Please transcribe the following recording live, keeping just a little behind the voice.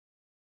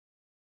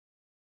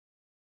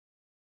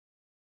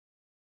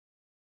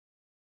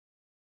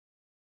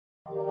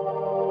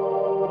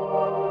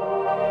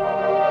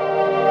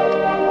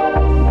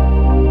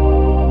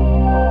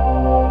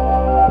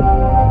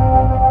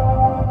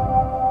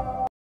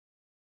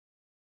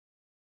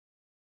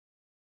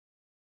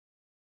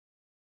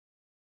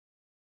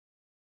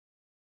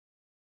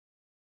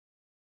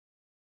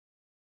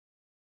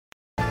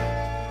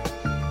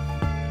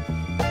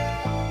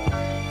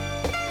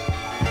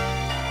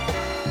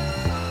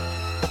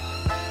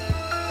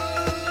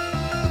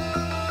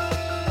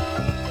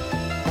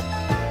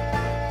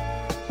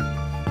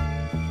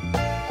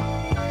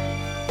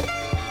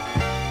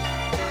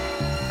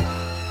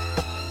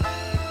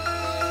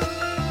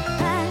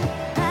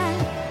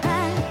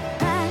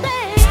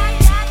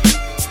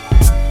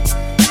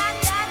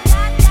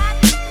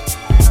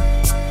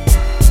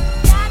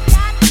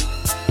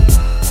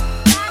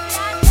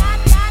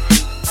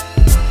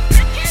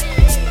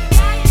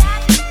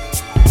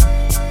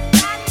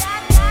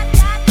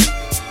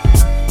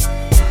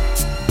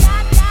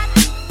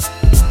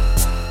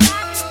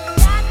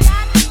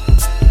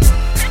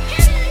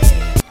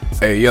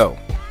Hey,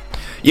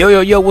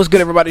 yo, what's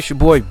good, everybody? It's your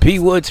boy B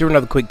Woods here,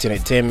 another quick 10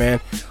 at 10, man.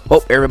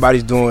 Hope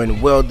everybody's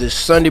doing well this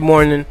Sunday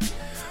morning,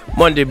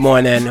 Monday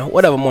morning,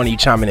 whatever morning you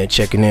chiming in,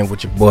 checking in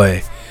with your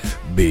boy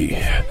B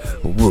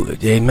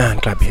Woods. Hey, man,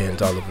 clap your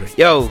hands all over it.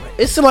 Yo,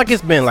 it seems like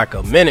it's been like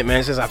a minute,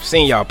 man, since I've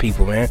seen y'all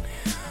people, man.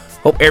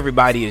 Hope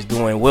everybody is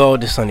doing well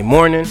this Sunday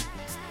morning.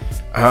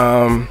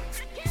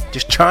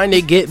 Just trying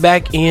to get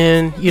back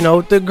in,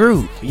 the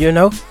groove, Y'all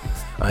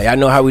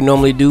know how we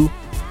normally do.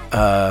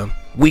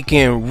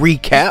 Weekend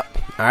recap,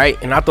 all right,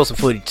 and I'll throw some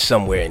footage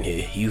somewhere in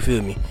here, you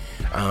feel me?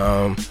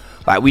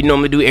 Like we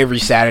normally do every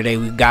Saturday.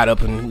 We got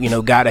up and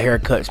got a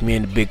haircuts, me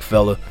and the big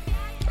fella.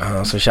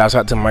 So shouts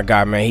out to my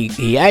guy, man.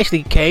 He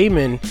actually came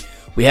and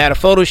we had a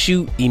photo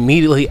shoot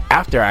immediately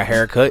after our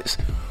haircuts.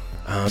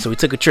 So we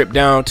took a trip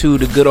down to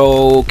the good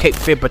old Cape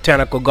Fear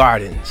Botanical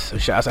Gardens. So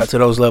shouts out to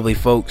those lovely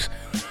folks.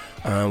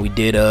 We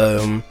did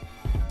an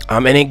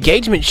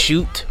engagement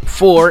shoot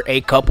for a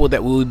couple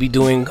that will be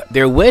doing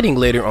their wedding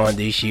later on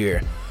this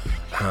year.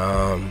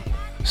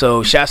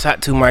 So shouts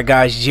out to my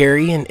guys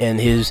Jerry and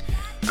his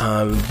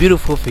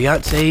beautiful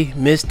fiance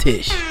Miss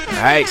Tish.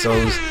 Alright, so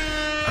it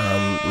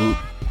was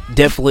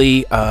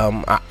definitely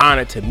an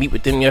honor to meet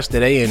with them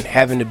yesterday and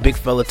having the big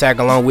fella tag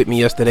along with me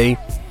yesterday.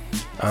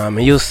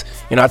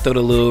 And I threw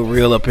the little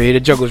reel up here.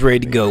 The joke was ready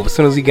to go as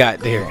soon as he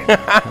got there.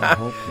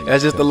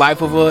 That's just the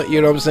life of a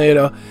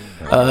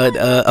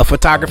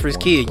photographer's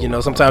kid.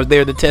 Sometimes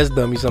they're the test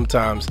dummy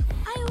sometimes.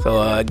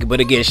 So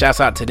but again, shouts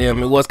out to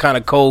them. It was kind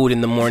of cold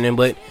in the morning,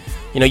 but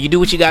you do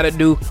what you gotta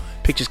do.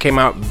 Pictures came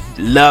out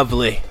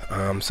lovely.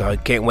 So I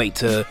can't wait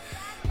to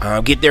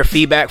get their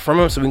feedback from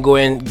them so we can go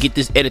ahead and get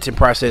this editing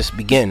process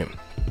beginning.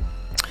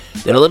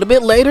 Then a little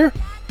bit later,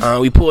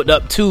 we pulled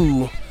up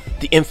to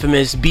the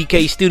infamous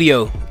BK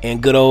studio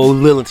in good old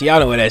Lillington. Y'all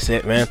know where that's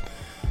at, man.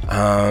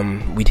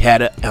 We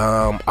had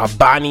a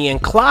Bonnie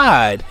and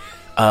Clyde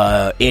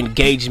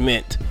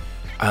engagement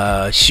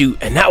shoot,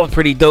 and that was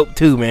pretty dope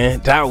too, man.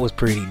 That was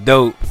pretty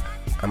dope.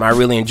 I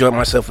really enjoyed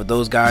myself with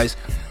those guys.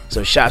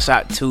 So shouts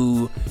out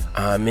to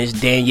Miss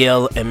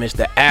Danielle and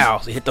Mr. Al.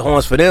 So hit the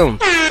horns for them.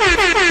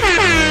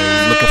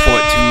 Looking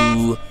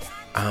forward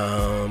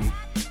to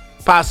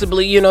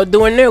possibly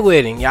doing their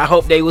wedding. I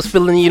hope they was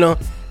feeling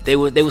they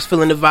was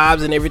feeling the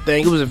vibes and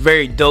everything. It was a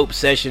very dope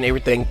session.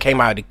 Everything came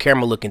out of the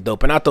camera looking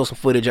dope, and I'll throw some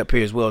footage up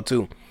here as well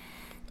too.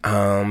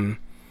 But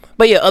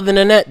yeah, other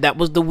than that, that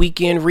was the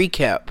weekend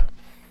recap.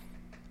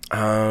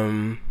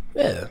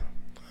 Yeah.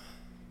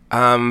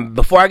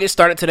 Before I get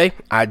started today,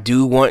 I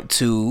do want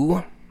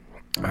to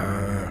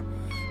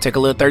take a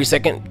little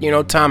 30-second,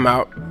 time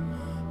out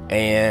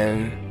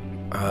and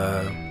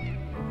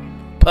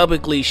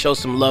publicly show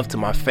some love to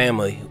my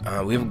family.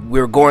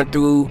 We're going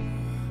through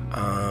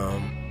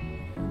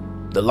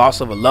the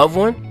loss of a loved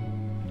one,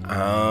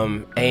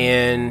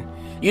 and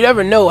you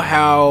never know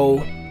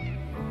how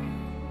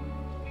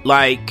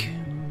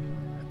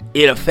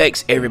it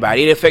affects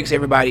everybody.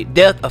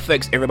 Death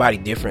affects everybody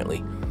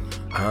differently.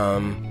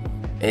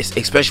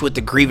 Especially with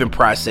the grieving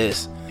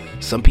process.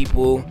 Some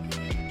people,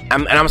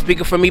 I'm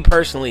speaking for me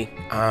personally.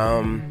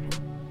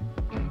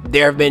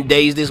 There have been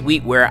days this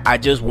week where I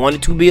just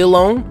wanted to be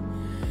alone.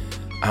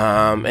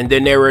 And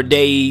then there were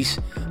days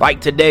like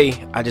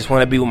today, I just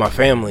want to be with my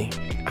family,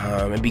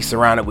 and be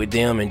surrounded with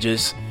them and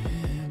just,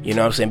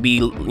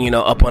 be,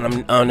 up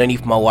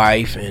underneath my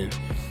wife and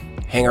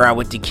hang around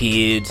with the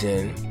kids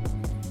and,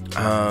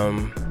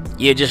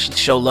 just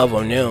show love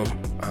on them.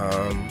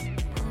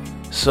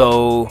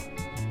 So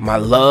my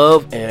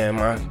love and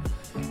my,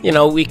 I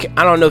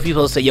don't know if you're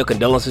supposed to say your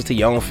condolences to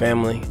your own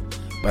family,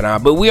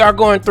 but we are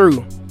going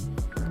through,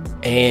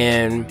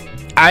 and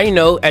I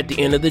know at the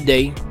end of the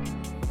day,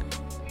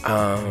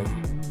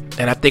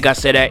 and I think I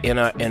said that in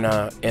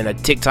a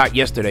TikTok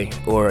yesterday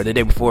or the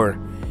day before,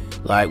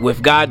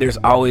 with God, there's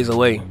always a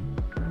way.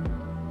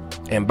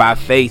 And by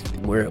faith,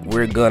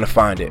 we're gonna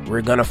find it.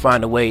 We're gonna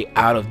find a way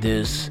out of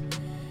this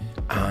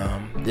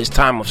this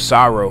time of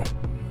sorrow.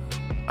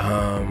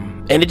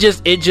 And it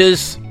just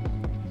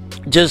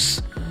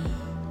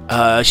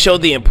show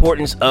the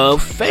importance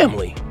of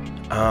family.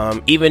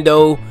 Even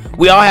though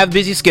we all have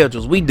busy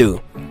schedules, we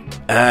do.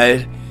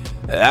 I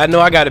know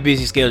I got a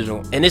busy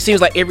schedule, and it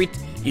seems like if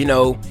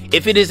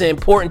it is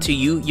important to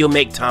you, you'll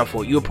make time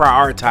for it. You'll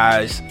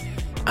prioritize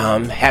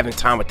having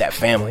time with that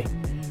family.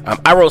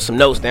 I wrote some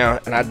notes down,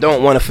 and I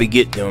don't want to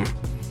forget them.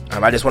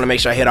 I just want to make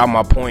sure I hit all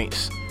my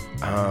points.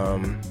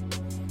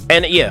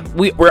 And yeah,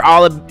 we're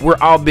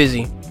all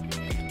busy,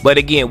 but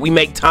again, we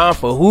make time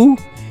for who,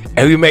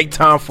 and we make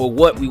time for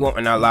what we want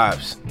in our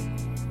lives.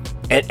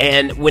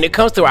 And when it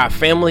comes to our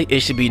family,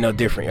 it should be no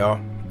different, y'all.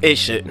 It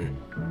shouldn't.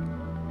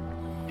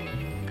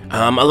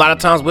 A lot of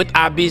times with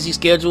our busy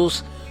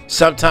schedules,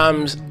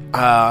 sometimes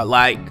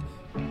like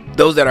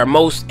those that are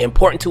most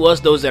important to us,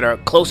 those that are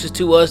closest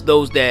to us,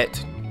 those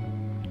that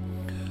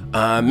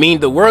mean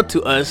the world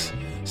to us,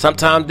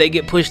 sometimes they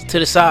get pushed to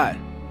the side.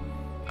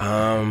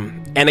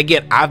 And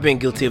again, I've been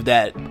guilty of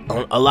that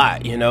a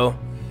lot,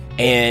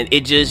 and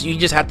you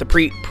just have to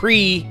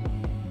prioritize.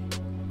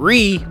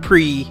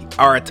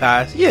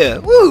 Yeah,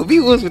 woo, be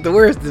was with the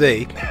words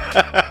today.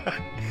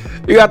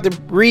 You have to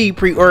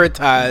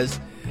prioritize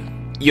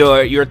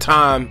your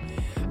time,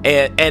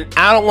 and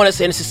I don't want to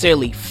say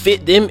necessarily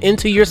fit them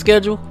into your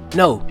schedule.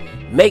 No,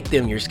 make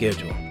them your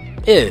schedule.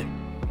 Yeah,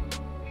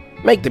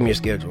 make them your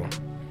schedule.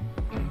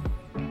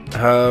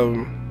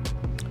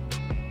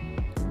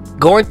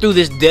 Going through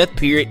this death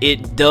period,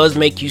 it does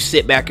make you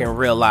sit back and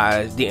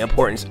realize the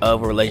importance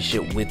of a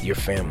relationship with your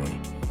family.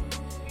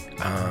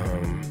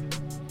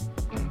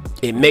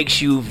 It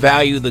makes you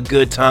value the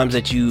good times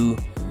that you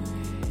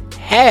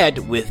had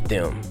with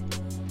them.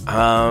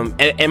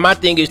 And my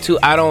thing is too,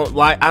 I don't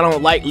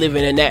like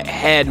living in that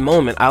had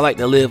moment. I like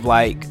to live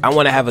like I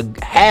want to have a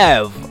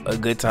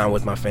good time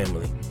with my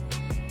family,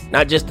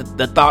 not just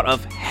the thought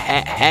of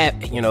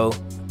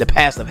the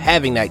past of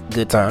having that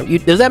good time.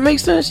 Does that make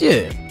sense?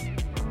 Yeah,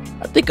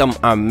 I think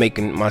I'm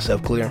making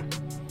myself clear.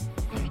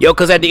 Yo,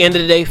 because at the end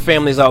of the day,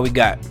 family is all we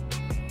got.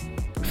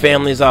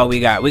 Family is all we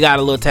got. We got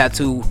a little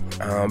tattoo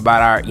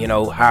about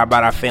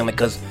our family,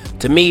 because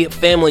to me,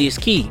 family is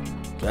key.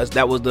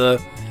 That was the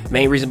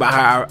main reason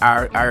behind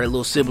our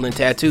little sibling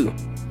tattoo.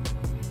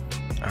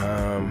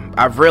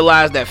 I've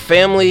realized that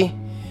family,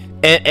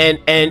 and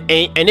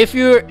if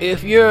you're,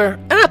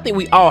 and I think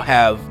we all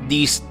have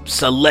these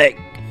select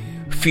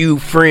few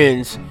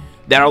friends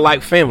that are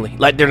like family,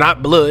 like they're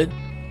not blood,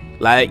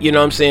 like, you know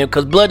what I'm saying,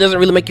 because blood doesn't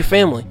really make you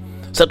family.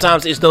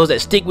 Sometimes it's those that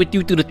stick with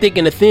you through the thick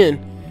and the thin,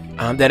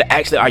 that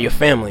actually are your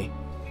family,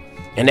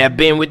 and that have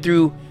been with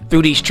through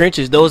these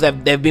trenches. Those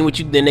that have been with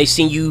you, then they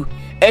seen you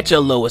at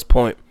your lowest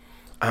point.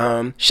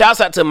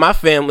 Shouts out to my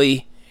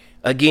family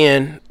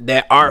again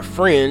that are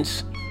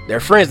friends. They're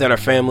friends that are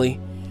family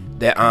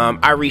that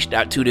I reached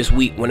out to this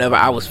week whenever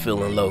I was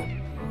feeling low.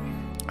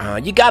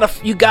 You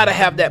gotta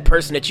have that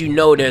person that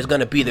that's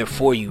gonna be there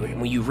for you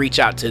when you reach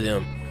out to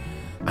them.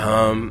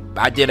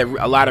 I did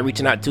a lot of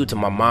reaching out to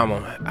my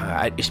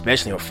mama,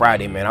 especially on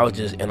Friday, man. I was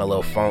just in a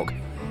little funk,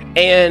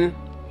 and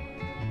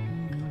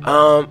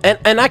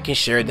I can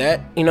share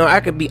that. I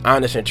could be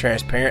honest and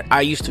transparent.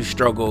 I used to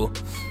struggle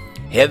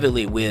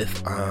heavily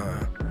with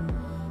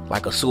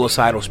like a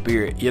suicidal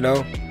spirit.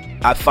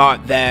 I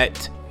thought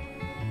that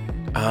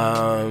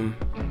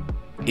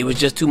it was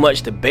just too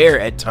much to bear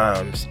at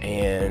times,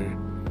 and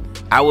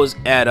I was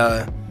at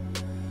a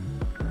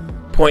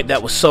point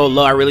that was so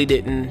low I really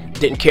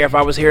didn't care if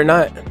I was here or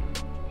not.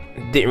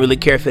 Didn't really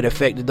care if it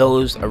affected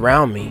those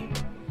around me.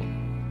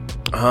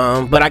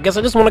 But I guess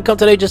I just want to come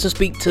today just to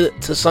speak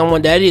to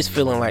someone that is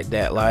feeling like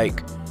that.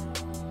 Like,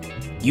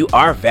 you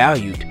are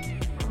valued,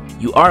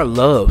 you are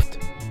loved,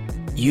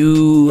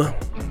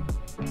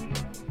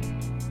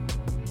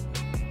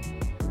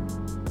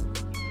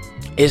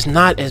 it's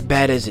not as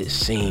bad as it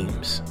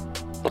seems.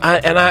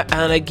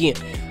 And again,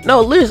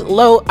 no, listen,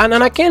 low, and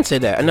I can say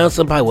that. I know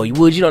somebody, well,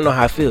 you don't know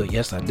how I feel.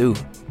 Yes, I do.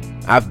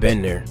 I've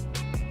been there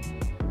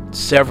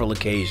several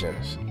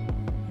occasions.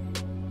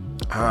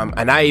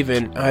 And I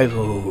even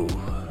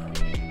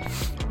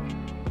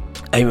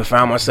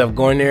found myself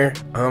going there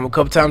a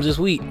couple times this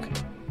week.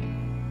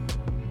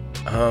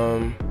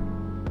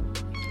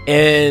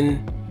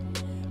 And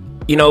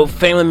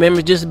family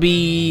members, just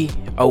be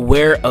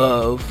aware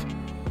of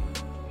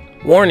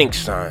warning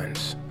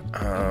signs.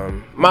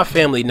 My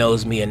family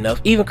knows me enough.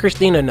 Even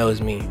Christina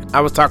knows me.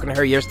 I was talking to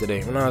her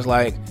yesterday, and I was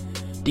like,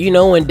 do you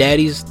know when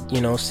daddy's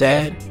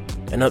sad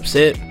and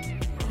upset?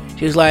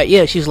 She was like,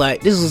 yeah. She's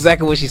like, this is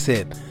exactly what she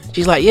said.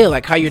 She's like, yeah,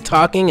 like how you're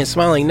talking and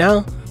smiling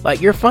now, like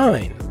you're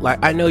fine. Like,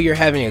 I know you're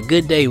having a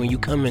good day when you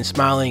come in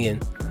smiling.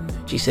 And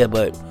she said,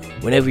 but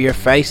whenever your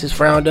face is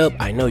frowned up,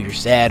 I know you're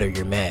sad or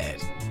you're mad.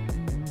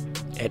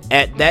 And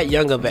at that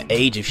young of an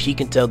age, if she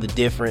can tell the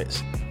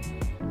difference,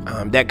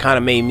 that kind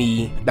of made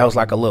me, that was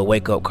like a little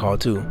wake up call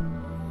too.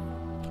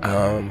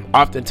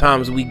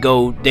 Oftentimes we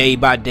go day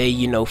by day,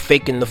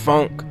 faking the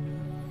funk.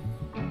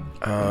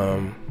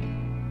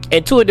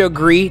 And to a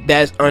degree,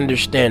 that's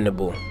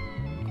understandable.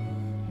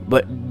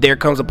 But there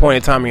comes a point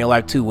in time in your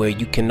life too where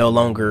you can no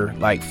longer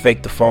like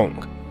fake the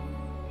funk.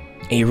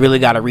 And you really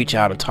got to reach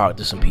out and talk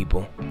to some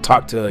people.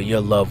 Talk to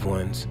your loved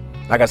ones.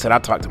 Like I said, I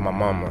talked to my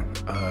mama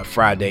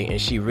Friday,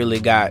 and she really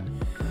got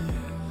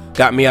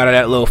me out of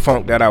that little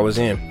funk that I was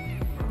in.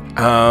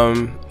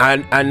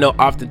 I know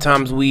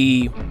oftentimes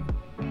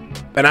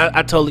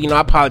I told her, I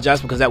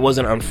apologize because that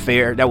wasn't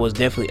unfair. That was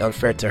definitely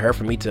unfair to her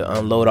for me to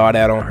unload all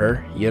that on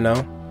her, And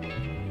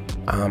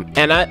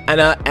I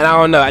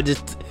don't know. It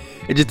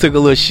just took a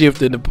little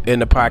shift in the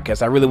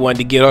podcast. I really wanted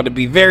to get on to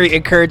be very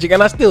encouraging,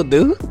 and I still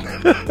do.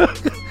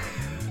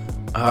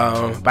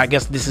 But I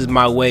guess this is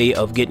my way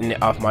of getting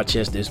it off my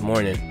chest this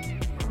morning.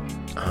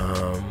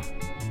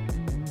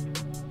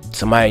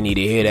 Somebody need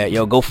to hear that.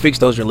 Yo, go fix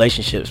those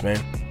relationships, man.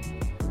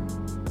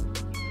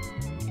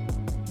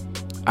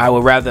 I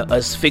would rather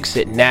us fix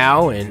it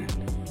now and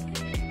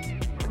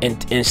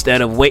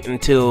instead of waiting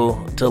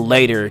till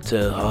later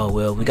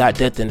to, we got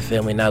death in the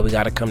family, now we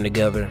got to come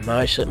together. No,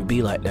 it shouldn't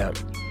be like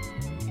that.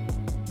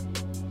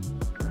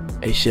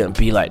 It shouldn't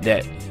be like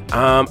that.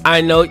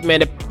 I know,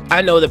 man,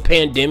 I know the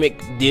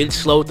pandemic did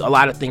slow a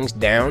lot of things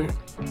down,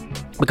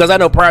 because I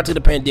know prior to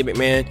the pandemic,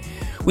 man,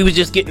 we was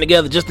just getting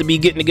together just to be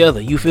getting together.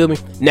 You feel me?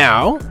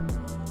 Now,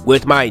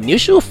 with my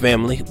initial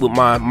family, with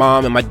my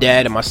mom and my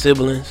dad and my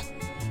siblings,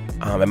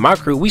 and my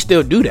crew, we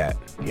still do that.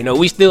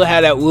 We still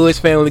have that Woods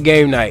family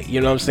game night.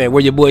 You know what I'm saying?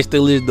 Where your boy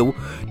still is the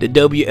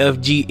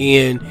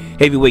WFGN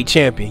heavyweight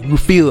champion. You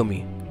feel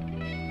me?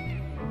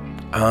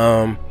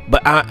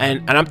 But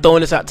I'm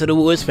throwing this out to the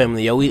Woods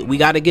family, yo. We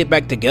got to get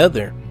back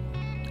together.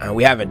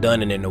 We haven't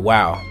done it in a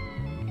while.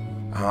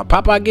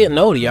 Papa getting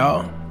older,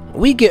 y'all.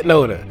 We getting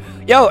older,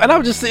 yo. And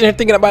I'm just sitting here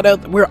thinking about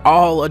that. We're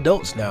all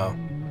adults now.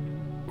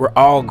 We're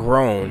all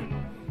grown.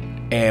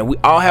 And we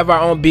all have our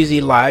own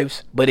busy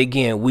lives. But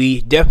again, we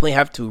definitely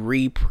have to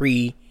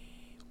prioritize.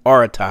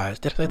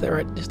 Did I say that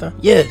right this time?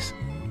 Yes.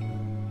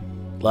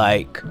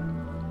 Like,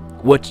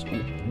 what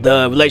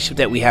the relationship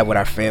that we have with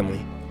our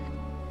family.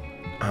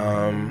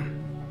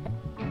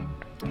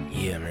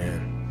 Yeah,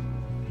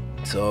 man.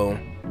 So,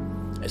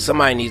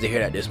 somebody needs to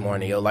hear that this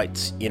morning. Yo, like,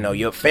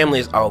 your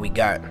family is all we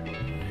got.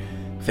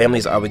 Family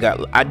is all we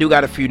got. I do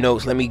got a few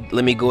notes. Let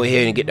me go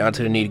ahead and get down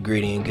to the nitty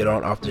gritty and get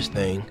on off this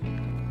thing.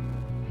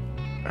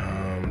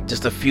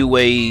 Just a few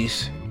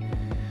ways.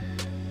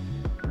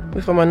 Let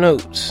me find my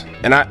notes,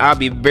 and I'll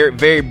be very,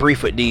 very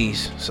brief with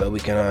these, so we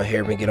can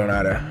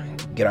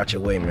get out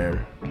your way,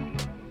 man.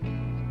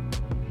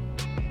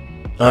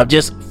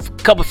 Just a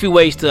couple few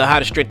ways to how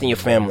to strengthen your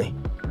family,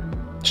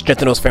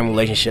 strengthen those family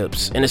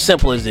relationships, and as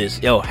simple as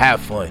this, yo, have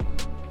fun.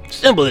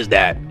 Simple as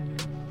that.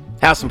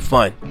 Have some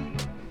fun.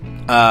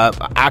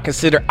 I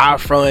consider our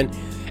fun,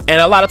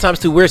 and a lot of times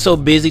too, we're so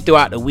busy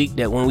throughout the week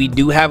that when we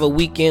do have a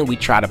weekend, we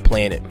try to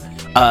plan it.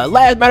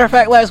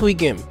 Last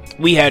weekend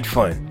we had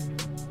fun.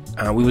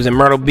 We was in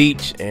Myrtle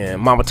Beach,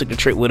 and Mama took the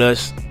trip with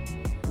us.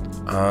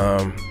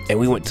 And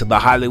we went to the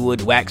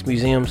Hollywood Wax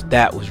Museums.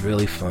 That was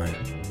really fun.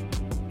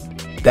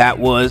 That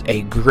was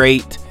a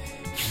great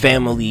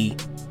family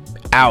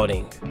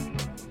outing.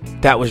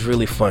 That was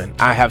really fun.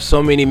 I have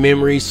so many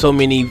memories, so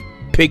many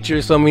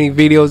pictures, so many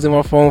videos in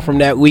my phone from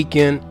that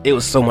weekend. It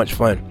was so much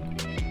fun.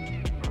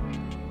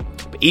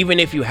 But even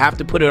if you have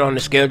to put it on the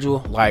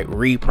schedule, like,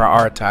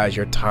 reprioritize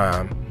your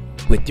time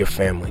with your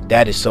family.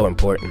 That is so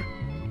important.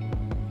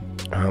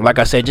 Like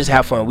I said, just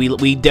have fun.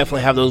 We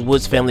definitely have those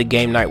Woods family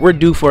game night. We're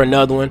due for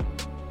another one.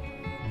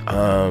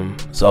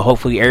 So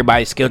hopefully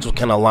everybody's schedule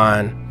can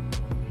align,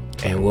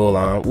 and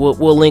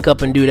we'll link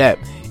up and do that.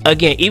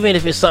 Again, even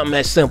if it's something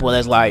as simple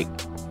as, like,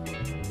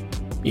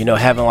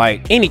 having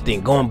like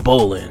anything, going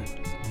bowling,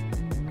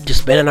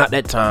 just spending out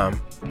that time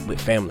with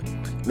family.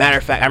 Matter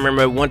of fact, I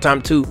remember one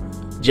time too,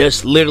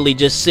 just literally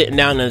just sitting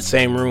down in the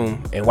same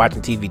room and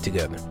watching TV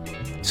together.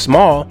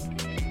 Small,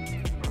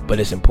 but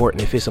it's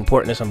important. If it's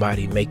important to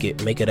somebody, make it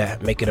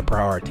a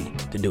priority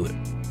to do it.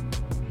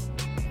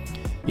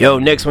 Yo,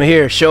 next one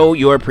here, show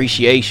your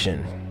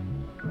appreciation.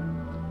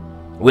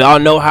 We all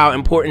know how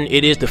important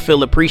it is to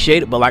feel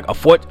appreciated, but like,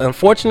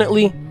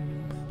 unfortunately,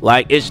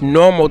 like, it's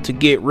normal to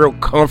get real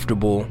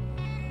comfortable,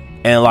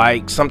 and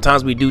like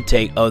sometimes we do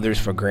take others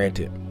for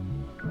granted.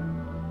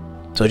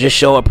 So just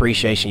show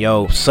appreciation.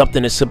 Yo,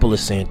 something as simple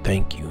as saying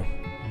thank you.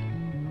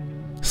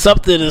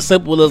 Something as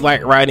simple as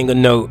like writing a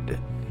note.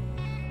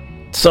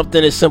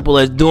 Something as simple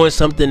as doing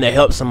something to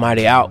help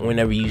somebody out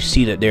whenever you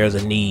see that there's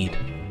a need.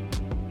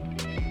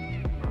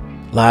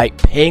 Like,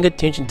 paying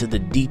attention to the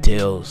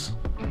details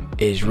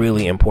is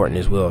really important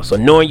as well. So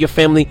knowing your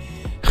family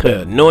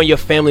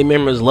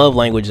members' love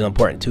language is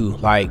important too.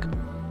 Like,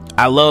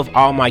 I love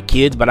all my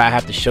kids, but I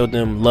have to show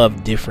them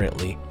love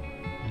differently.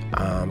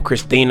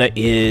 Christina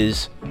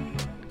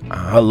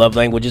her love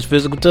language is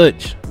physical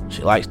touch.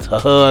 She likes to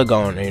hug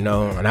on, and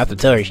I have to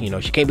tell her,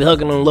 she can't be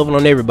hugging and loving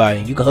on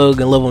everybody. You can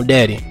hug and love on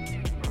daddy,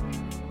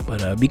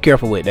 but be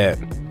careful with that.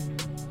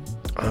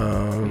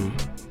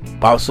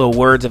 Also,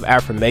 words of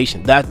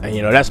affirmation.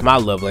 That's my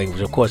love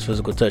language. Of course,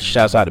 physical touch.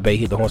 Shouts out to Bay.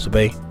 Hit the horse of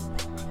Bay.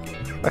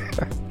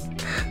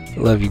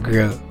 Love you,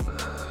 girl.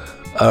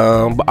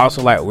 But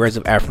also, like, words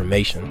of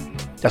affirmation.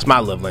 That's my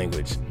love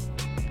language.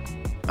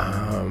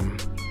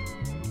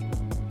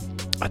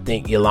 I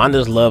think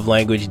Yolanda's love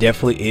language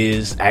definitely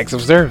is acts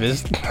of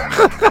service.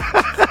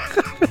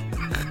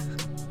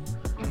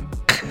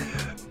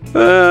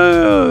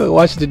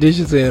 Wash the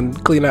dishes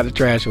and clean out the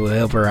trash will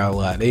help her out a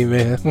lot.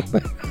 Amen.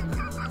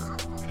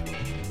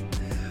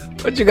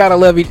 But you gotta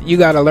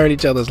learn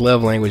each other's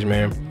love language,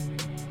 man.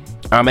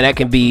 And that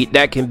can be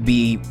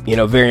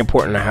very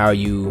important to how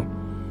you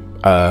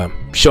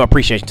show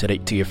appreciation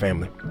to your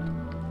family.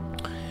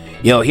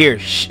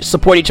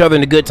 Support each other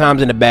in the good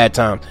times and the bad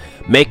times.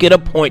 Make it a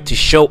point to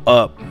show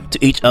up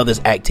to each other's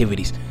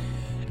activities.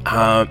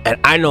 And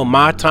I know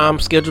my time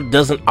schedule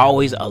doesn't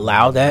always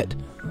allow that.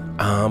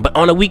 But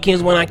on the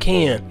weekends when I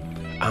can,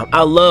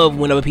 I love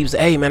whenever people say,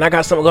 hey man, I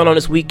got something going on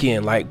this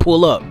weekend, like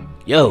pull up.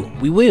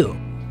 We will.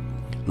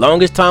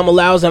 Long as time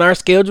allows in our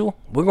schedule,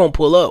 we're gonna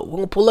pull up. We're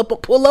gonna pull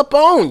up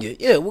on you.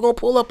 Yeah, we're gonna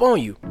pull up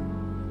on you.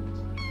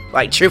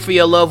 Like, cheer for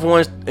your loved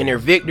ones in their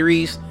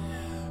victories,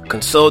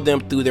 console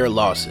them through their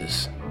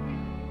losses.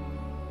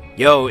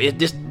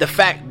 The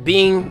fact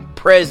being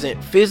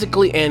present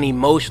physically and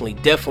emotionally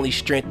definitely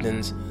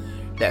strengthens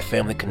that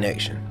family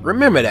connection.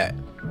 Remember that.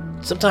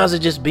 Sometimes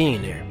it's just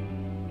being there.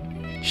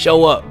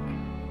 Show up.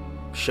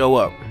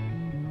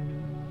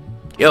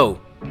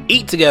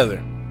 Eat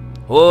together.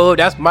 Oh,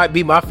 that might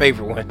be my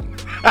favorite one.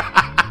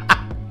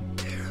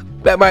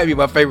 That might be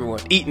my favorite one.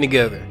 Eating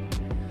together.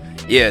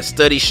 Yeah,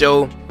 studies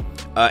show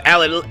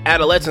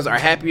adolescents are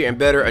happier and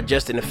better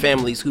adjusted to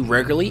families who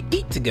regularly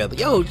eat together.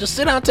 Just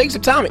sit down and take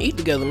some time and eat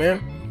together,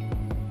 man.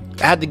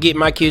 I have to get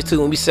my kids too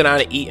when we sit down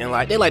and eat, and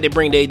they like to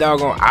bring their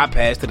doggone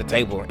iPads to the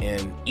table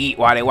and eat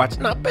while they watch.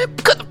 No, man,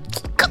 cut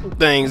the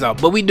things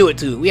off. But we do it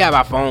too. We have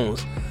our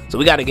phones, so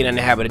we got to get in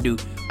the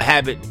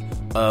habit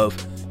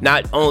of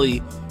not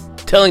only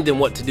telling them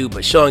what to do,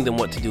 but showing them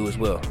what to do as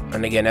well.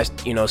 And again, that's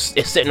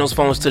it's setting those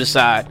phones to the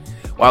side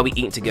while we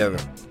eat together.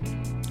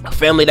 A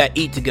family that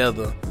eat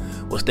together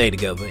will stay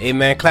together. Hey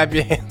man, clap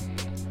your hands.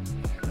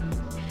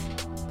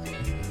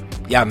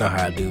 Y'all know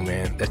how I do,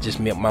 man. That's just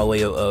my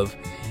way of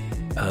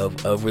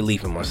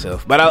relieving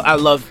myself. But I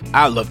love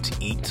to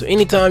eat. So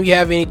anytime you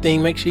have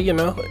anything, make sure you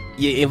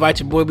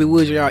invite your boy B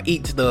Woods, y'all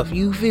eat stuff.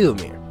 You feel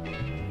me?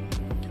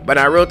 But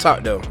now, real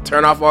talk though,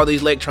 turn off all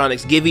these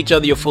electronics. Give each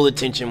other your full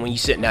attention when you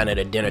sit down at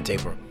a dinner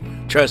table.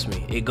 Trust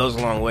me, it goes a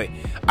long way.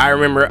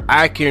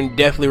 I can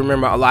definitely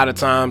remember a lot of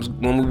times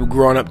when we were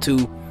growing up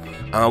too.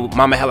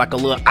 Mama had like a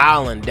little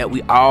island that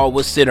we all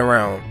would sit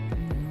around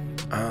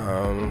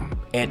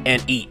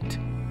and eat.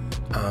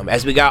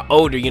 As we got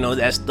older,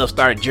 that stuff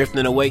started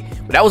drifting away.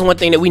 But that was one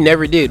thing that we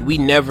never did. We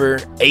never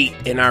ate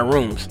in our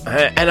rooms.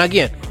 And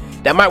again,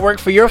 that might work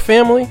for your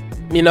family,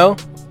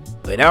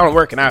 but that don't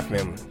work in our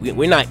family.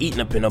 We're not eating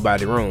up in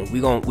nobody's room.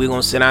 We're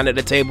gonna sit down at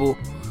the table.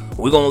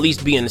 We're gonna at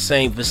least be in the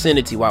same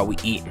vicinity while we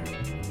eating.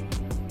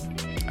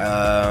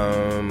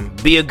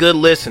 Be a good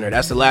listener.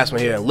 That's the last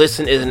one here.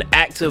 Listen is an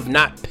active,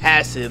 not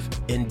passive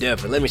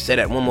endeavor. Let me say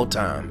that one more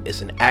time.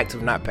 It's an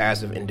active, not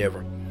passive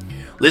endeavor.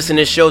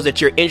 Listening shows that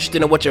you're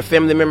interested in what your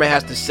family member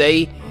has to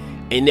say,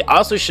 and it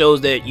also shows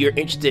that you're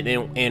interested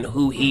in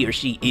who he or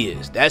she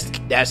is.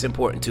 That's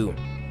important too.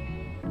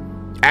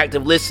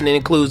 Active listening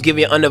includes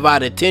giving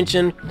undivided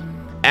attention,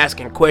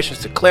 asking questions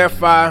to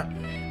clarify,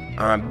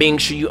 being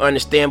sure you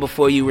understand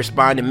before you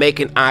respond, and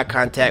making eye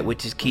contact,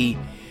 which is key,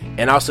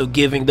 and also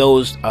giving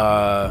those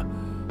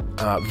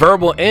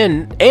verbal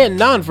and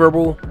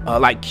non-verbal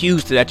like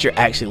cues that you're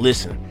actually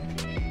listening.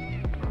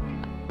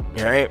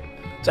 All right.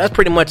 So that's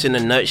pretty much in a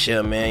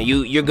nutshell, man.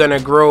 You're gonna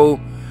grow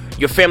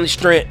your family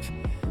strength,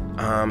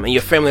 and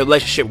your family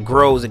relationship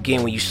grows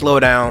again when you slow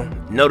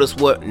down. Notice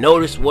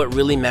what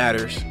really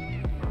matters.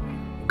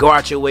 Go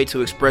out your way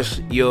to express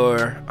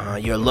your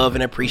love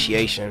and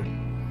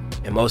appreciation,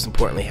 and most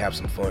importantly, have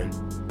some fun.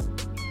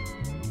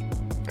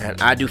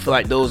 And I do feel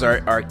like those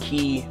are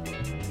key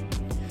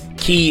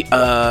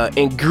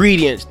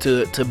ingredients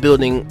to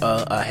building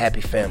a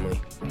happy family.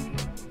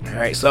 All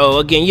right, so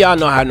again, y'all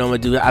know how I normally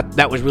do it.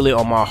 That was really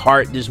on my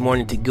heart this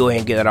morning to go ahead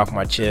and get that off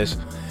my chest.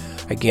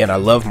 Again, I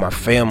love my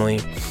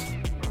family.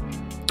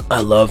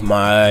 I love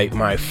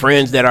my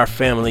friends that are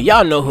family.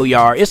 Y'all know who y'all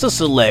are. It's a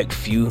select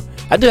few.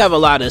 I do have a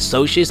lot of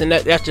associates, and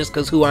that's just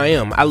because who I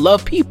am. I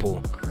love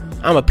people.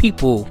 I'm a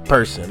people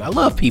person. I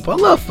love people. I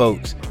love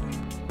folks.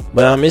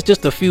 But it's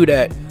just a few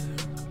that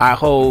I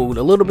hold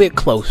a little bit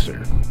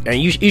closer, and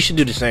you should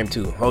do the same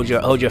too. Hold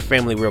your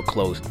family real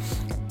close,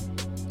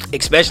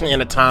 especially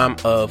in a time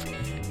of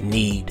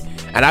need.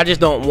 And I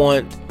just don't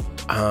want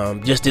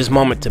just this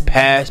moment to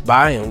pass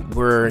by and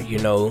we're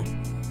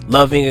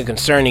loving and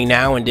concerning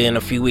now, and then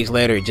a few weeks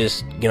later it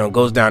just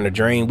goes down the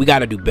drain. We got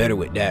to do better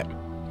with that.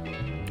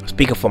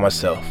 Speaking for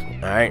myself,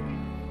 all right.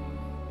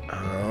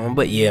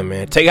 But yeah,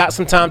 man, take out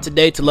some time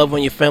today to love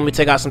on your family.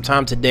 Take out some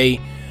time today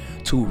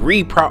to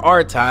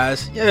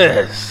reprioritize,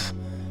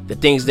 the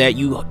things that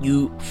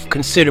you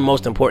consider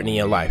most important in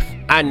your life.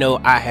 I know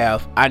I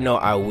have. I know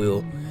I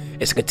will.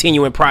 It's a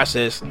continuing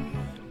process.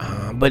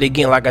 But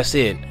again, like I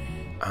said,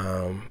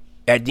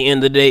 at the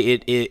end of the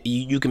day,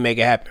 you can make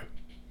it happen.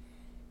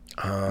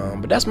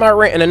 But that's my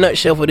rant in a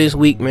nutshell for this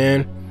week,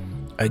 man.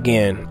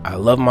 again, I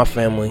love my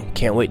family.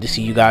 Can't wait to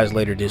see you guys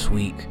later this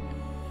week.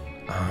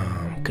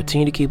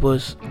 Continue to keep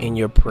us in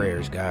your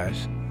prayers,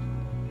 guys.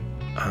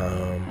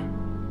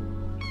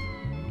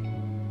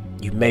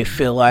 You may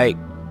feel like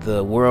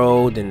the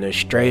world and the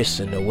stress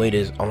and the weight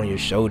is on your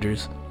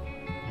shoulders,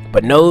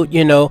 but know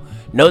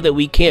that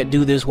we can't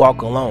do this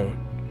walk alone.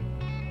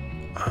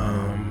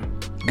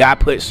 God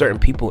put certain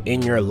people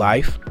in your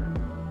life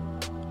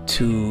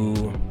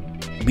to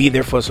be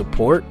there for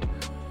support.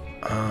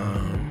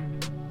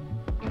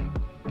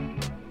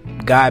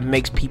 God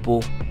brings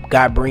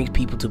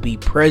people to be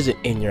present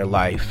in your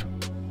life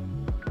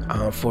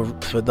for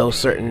those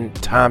certain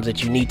times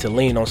that you need to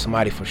lean on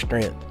somebody for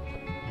strength.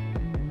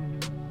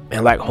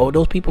 And like, hold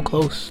those people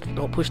close.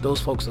 Don't push those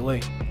folks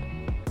away.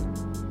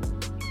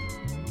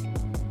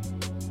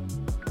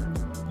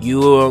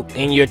 You're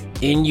in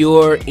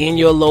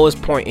your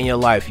lowest point in your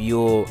life.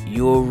 You'll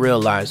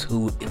realize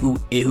who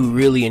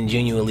really and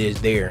genuinely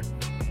is there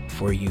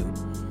for you.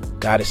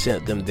 God has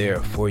sent them there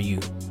for you.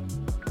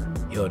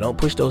 Yo, don't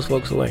push those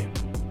folks away.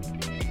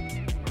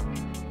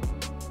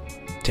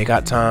 Take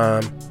out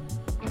time.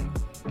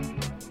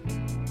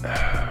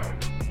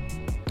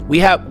 We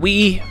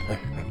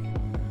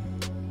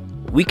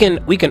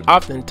can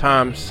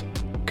oftentimes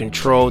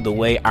control the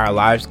way our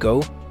lives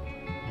go.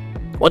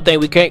 One thing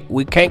we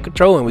can't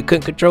control and we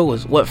couldn't control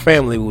was what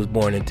family we was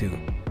born into.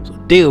 So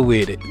deal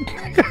with it.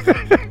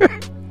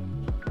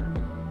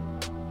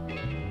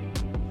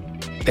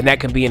 And that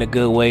can be in a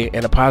good way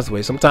and a positive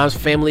way. Sometimes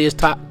family is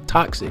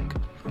toxic.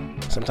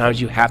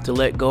 Sometimes you have to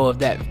let go of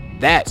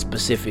that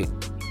specific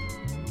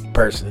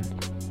person.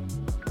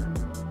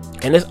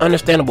 And it's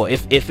understandable.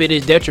 If it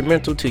is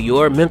detrimental to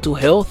your mental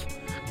health,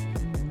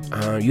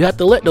 you have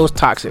to let those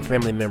toxic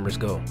family members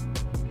go.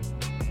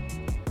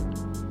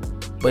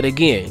 But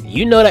again,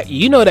 you know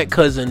that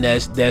cousin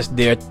that's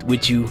there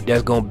with you,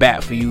 that's gonna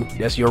bat for you,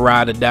 that's your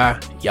ride or die.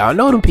 Y'all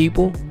know them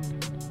people.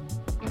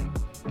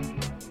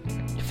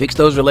 Fix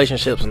those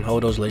relationships and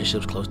hold those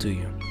relationships close to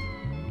you.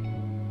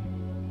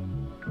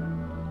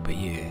 But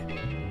yeah,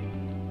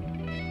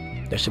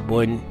 that's your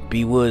boy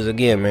B Woods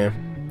again,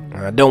 man.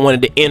 I don't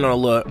want it to end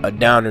on a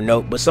downer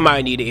note, but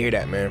somebody need to hear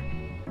that, man.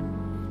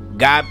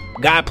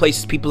 God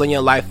places people in your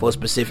life for a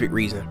specific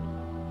reason.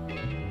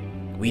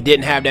 We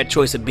didn't have that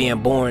choice of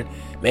being born.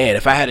 Man,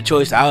 if I had a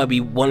choice, I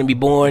would want to be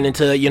born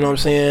into, you know what I'm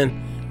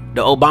saying,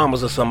 the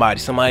Obamas or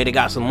somebody that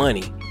got some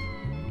money.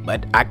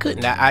 But I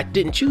couldn't. I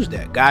didn't choose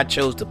that. God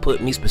chose to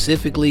put me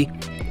specifically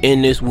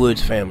in this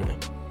Woods family.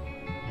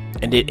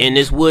 And in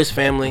this Woods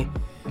family,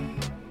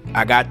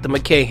 I got the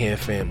McCahan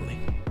family.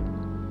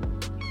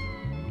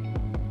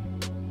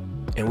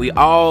 And we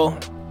all,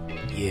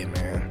 yeah,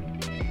 man.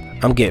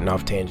 I'm getting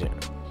off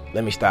tangent.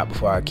 Let me stop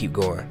before I keep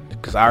going,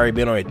 because I already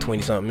been on it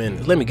 20-something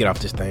minutes. Let me get off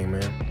this thing,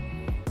 man.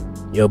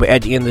 Yo, but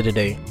at the end of the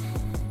day,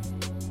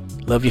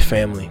 love your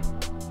family.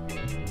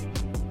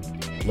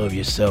 Love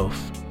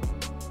yourself.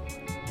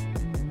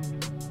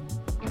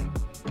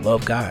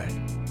 Love God.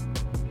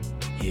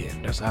 Yeah,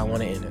 that's how I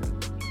want to end it.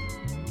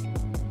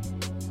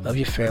 Love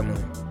your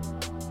family.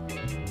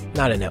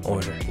 Not in that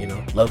order,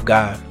 Love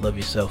God, love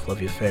yourself,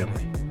 love your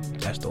family.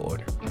 That's the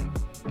order.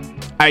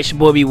 Alright, it's your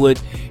boy B Wood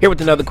here with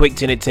another quick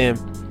 10 at 10.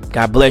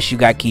 God bless you,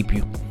 God keep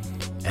you.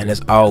 And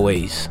as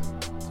always,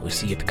 we'll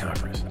see you at the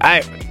conference.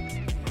 Alright.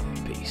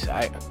 Peace.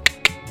 Alright.